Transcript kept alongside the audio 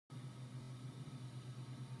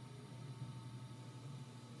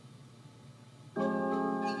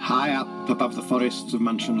High up above the forests of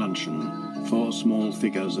Munchin Luncheon, 4 small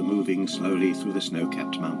figures are moving slowly through the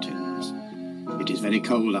snow-capped mountains. It is very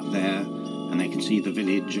cold up there, and they can see the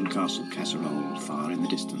village and Castle Casserole far in the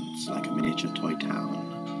distance, like a miniature toy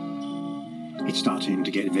town. It's starting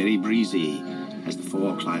to get very breezy as the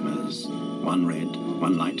 4 climbers, one red,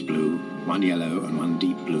 one light blue, one yellow, and one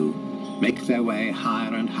deep blue, make their way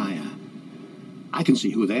higher and higher. I can see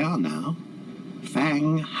who they are now.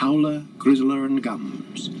 Fang, Howler, Grizzler, and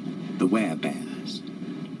Gums, the Werebears.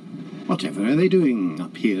 Whatever are they doing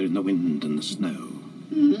up here in the wind and the snow?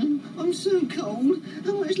 I'm so cold.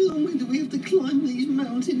 How much longer do we have to climb these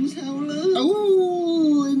mountains, Howler?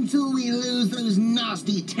 Oh, until we lose those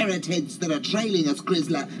nasty terror-heads that are trailing us,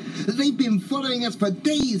 Grizzler. They've been following us for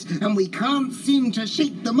days, and we can't seem to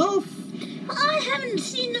shake them off. I haven't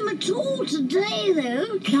seen them at all today,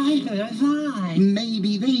 though. Neither have I.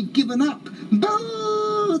 Maybe they've given up,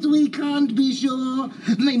 but we can't be sure.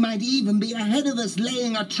 They might even be ahead of us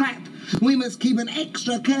laying a trap. We must keep an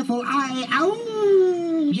extra careful eye out.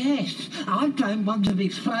 Yes, I don't want to be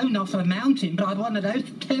thrown off a mountain by one of those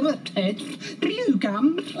terror-heads. Do you,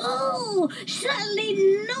 Gums? Oh,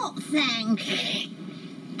 certainly not, Fang.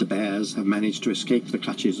 The bears have managed to escape the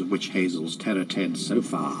clutches of Witch Hazel's terror-heads so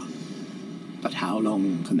far. But how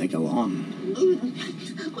long can they go on?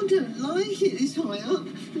 I don't like it this high up.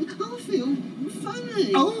 I feel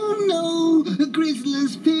funny. Oh no!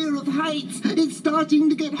 Grizzler's fear of heights is starting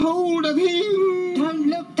to get hold of him! Don't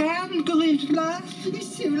look down, Grizzler.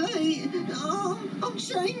 It's too late. Oh, I'm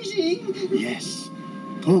changing. Yes,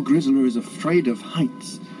 poor Grizzler is afraid of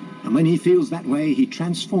heights, and when he feels that way, he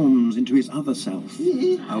transforms into his other self,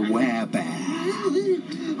 a werebear.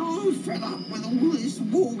 I'm fed up with all this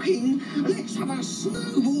walking. Let's have a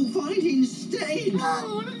snowball fight instead.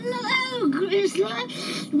 Oh, no, Grizzler.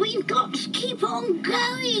 We've got to keep on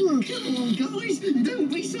going. Come on, guys.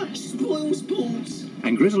 Don't be such spoil sports.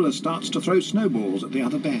 And Grizzler starts to throw snowballs at the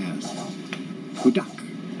other bears, who duck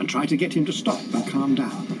and try to get him to stop and calm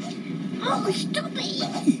down. Oh, stop it.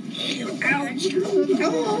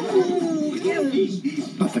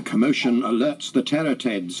 But the commotion alerts the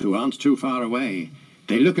terror-heads, who aren't too far away.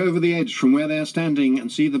 They look over the edge from where they're standing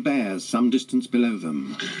and see the bears some distance below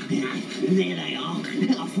them. There they are.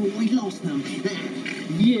 I thought we'd lost them.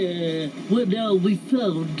 Yeah, well now we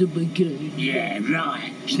found them again. Yeah,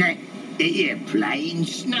 right. Snap, you're playing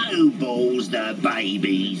snowballs, the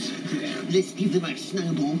babies. Let's give them a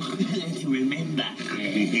snowball to remember.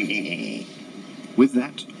 With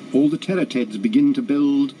that, all the terror-heads begin to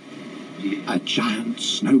build a giant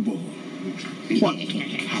snowball. What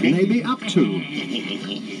can they be up to?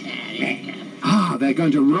 Ah, they're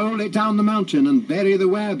going to roll it down the mountain and bury the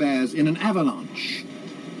werebears in an avalanche.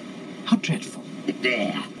 How dreadful.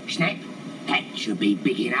 There, Snap, that should be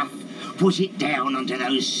big enough. Put it down onto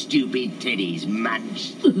those stupid teddies,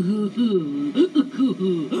 Munch.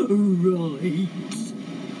 Right.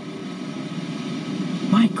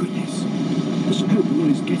 My goodness, the snowball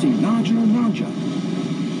is getting larger and larger.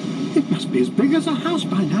 It must be as big as a house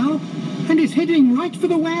by now, and it's heading right for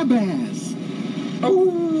the werebears.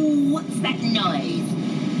 Oh, what's that noise?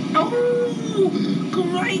 Oh,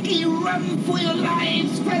 crikey, run for your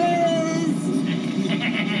lives, fellas!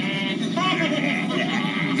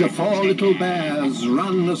 The 4 little bears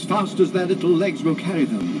run as fast as their little legs will carry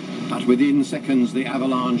them, but within seconds the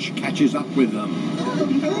avalanche catches up with them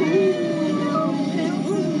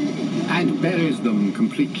and buries them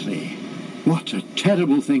completely. What a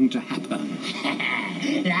terrible thing to happen.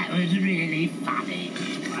 That was really funny.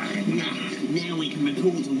 Now we can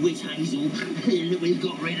report to Witch Hazel that we've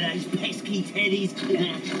got rid of those pesky teddies.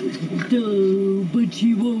 No, but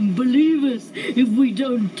she won't believe us if we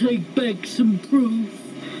don't take back some proof.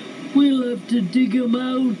 We'll have to dig 'em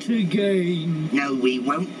out again. No, we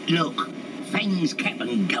won't. Look, Fang's cap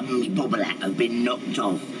and Gum's bobble hat have been knocked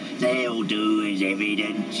off. They'll do as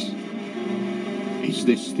evidence. Is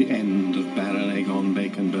this the end of Barrel Egg on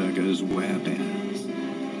Bacon Burger's werebears?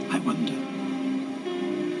 I wonder.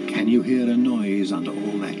 Can you hear a noise under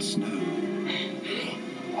all that snow?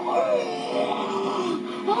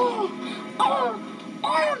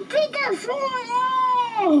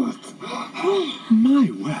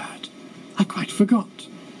 My word, I quite forgot.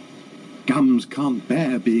 Gums can't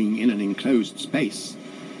bear being in an enclosed space,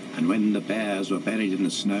 and when the bears were buried in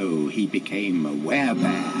the snow, he became a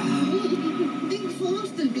werebear. Think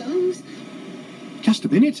faster, Gums. Just a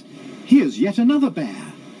minute. Here's yet another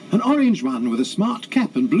bear. An orange one with a smart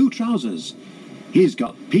cap and blue trousers. He's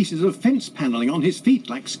got pieces of fence panelling on his feet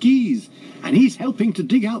like skis, and he's helping to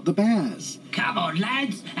dig out the bears. Come on,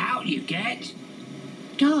 lads, out you get.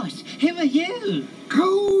 Guys, who are you?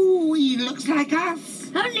 Oh, he looks like us.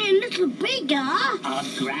 only a little bigger. I'm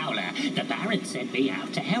Growler. The Baron sent me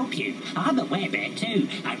out to help you. I'm a Werebear too,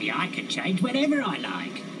 only I can change whenever I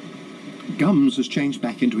like. Gums has changed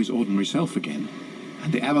back into his ordinary self again,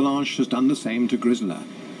 and the avalanche has done the same to Grizzler.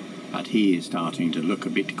 But he is starting to look a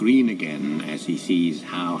bit green again as he sees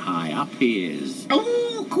how high up he is.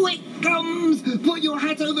 Oh, quick, Gums! Put your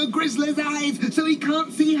hat over Grizzler's eyes so he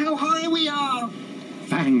can't see how high we are.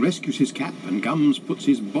 Fang rescues his cap and Gums puts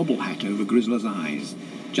his bobble hat over Grizzler's eyes,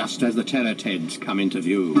 just as the Terror-Teds come into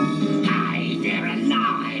view. Hey, they're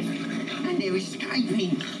alive! And they're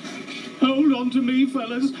escaping. Hold on to me,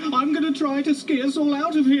 fellas. I'm going to try to scare us all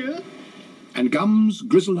out of here. And Gums,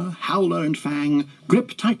 Grizzler, Howler and Fang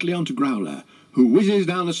grip tightly onto Growler, who whizzes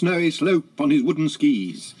down a snowy slope on his wooden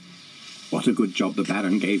skis. What a good job the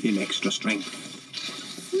Baron gave him extra strength.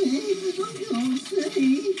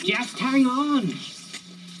 Just hang on.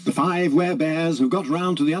 The 5 Werebears have got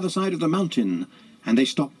round to the other side of the mountain, and they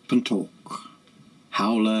stop and talk.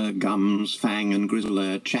 Howler, Gums, Fang and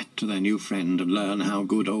Grizzler chat to their new friend and learn how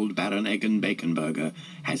good old Baron Egg and Baconburger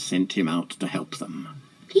has sent him out to help them.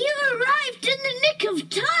 You arrived in the nick of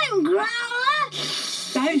time, Growler.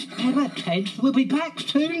 Those Terror-Teds will be back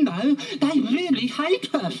soon, though. They really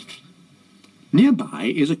hate us. Nearby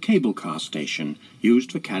is a cable car station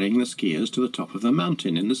used for carrying the skiers to the top of the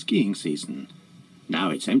mountain in the skiing season. Now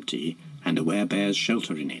it's empty, and the Werebears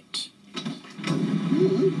shelter in it.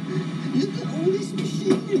 Look at all this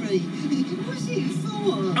machinery. What's it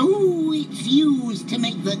for? Oh, it's used to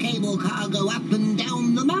make the cable car go up and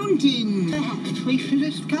down the mountain. Perhaps we should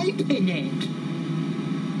escape in it.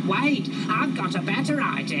 Wait, I've got a better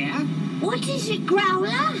idea. What is it,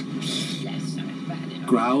 Growler?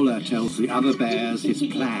 Growler tells the other bears his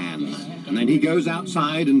plan, and then he goes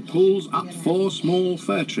outside and pulls up 4 small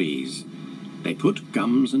fir trees. They put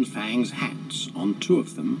Gums and Fang's hats on 2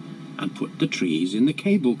 of them and put the trees in the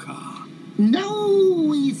cable car. Now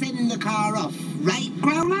we send the car off, right,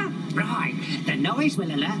 Growler? Right, the noise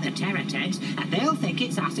will alert the Terror-Teds and they'll think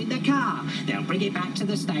it's us in the car. They'll bring it back to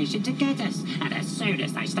the station to get us, and as soon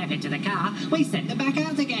as they step into the car, we send them back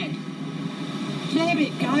out again. There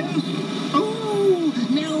it goes. Oh,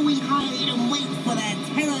 now we hide and wait for the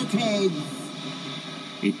Terror-Teds.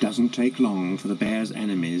 It doesn't take long for the bears'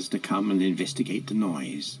 enemies to come and investigate the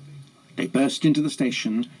noise. They burst into the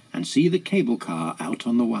station and see the cable car out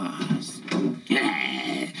on the wires.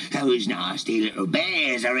 Those nasty little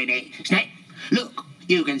bears are in it. Snap! Look,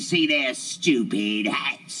 you can see their stupid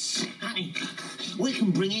hats. Hey, we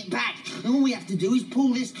can bring it back. All we have to do is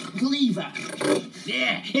pull this lever.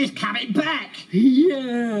 Yeah, it's coming back.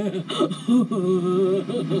 Yeah.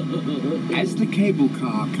 As the cable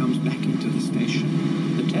car comes back into the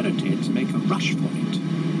station, the Terror-Teds make a rush for it,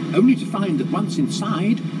 only to find that once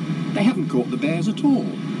inside, they haven't caught the bears at all.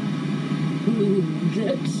 Oh,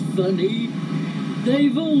 that's funny.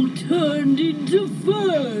 They've all turned into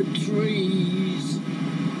fir trees.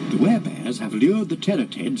 The Werebears have lured the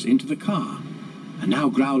Terror-Teds into the car, and now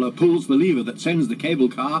Growler pulls the lever that sends the cable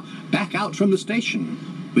car back out from the station,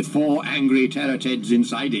 with 4 angry Terror-Teds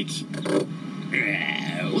inside it.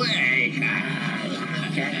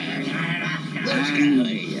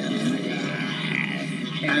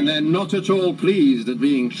 And they're not at all pleased at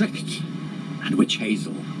being tricked. And Witch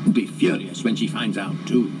Hazel will be furious when she finds out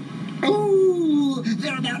too. Oh,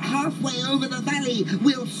 they're about halfway over the valley.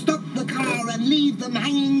 We'll stop the car and leave them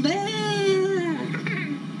hanging there.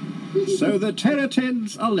 So the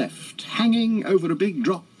Terror-Teds are left hanging over a big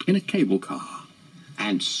drop in a cable car.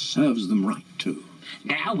 And serves them right too.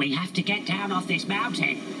 Now we have to get down off this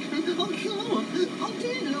mountain. Oh, come on. I'll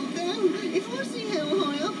dare not go. If I see how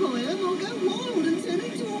high up I am, I'll go wild and turn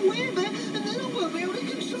into a werebear, and then I won't be able to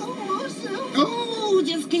control myself. Oh,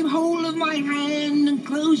 just keep hold of my hand and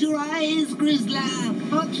close your eyes, Grizzler.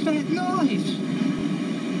 What's that noise?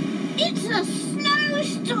 It's a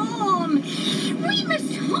snowstorm. We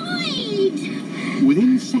must hide.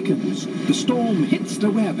 Within seconds, the storm hits the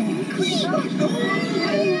Werebears.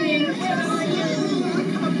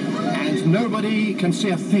 And nobody can see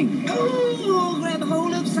a thing. Oh, grab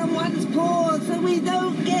hold of someone's paw so we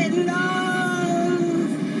don't get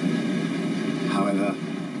lost. However,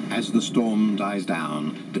 as the storm dies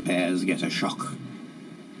down, the bears get a shock.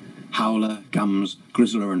 Howler, Gums,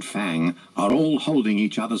 Grizzler and Fang are all holding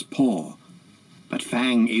each other's paw. But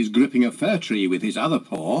Fang is gripping a fir tree with his other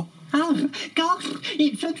paw. Oh, gosh,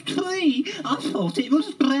 it's a tree. I thought it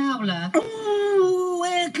was Growler. Oh,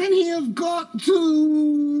 where can he have got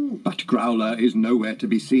to? But Growler is nowhere to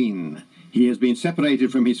be seen. He has been separated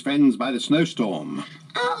from his friends by the snowstorm.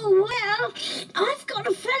 Oh, well, I've got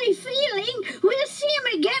a funny feeling we'll see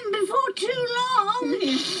him again before too long.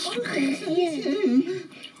 Yes, I think so too.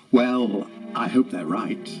 Well, I hope they're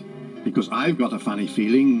right, because I've got a funny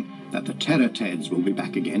feeling that the Terror-Teds will be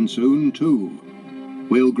back again soon, too.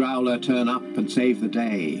 Will Growler turn up and save the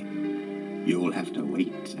day? You'll have to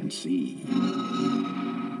wait and see.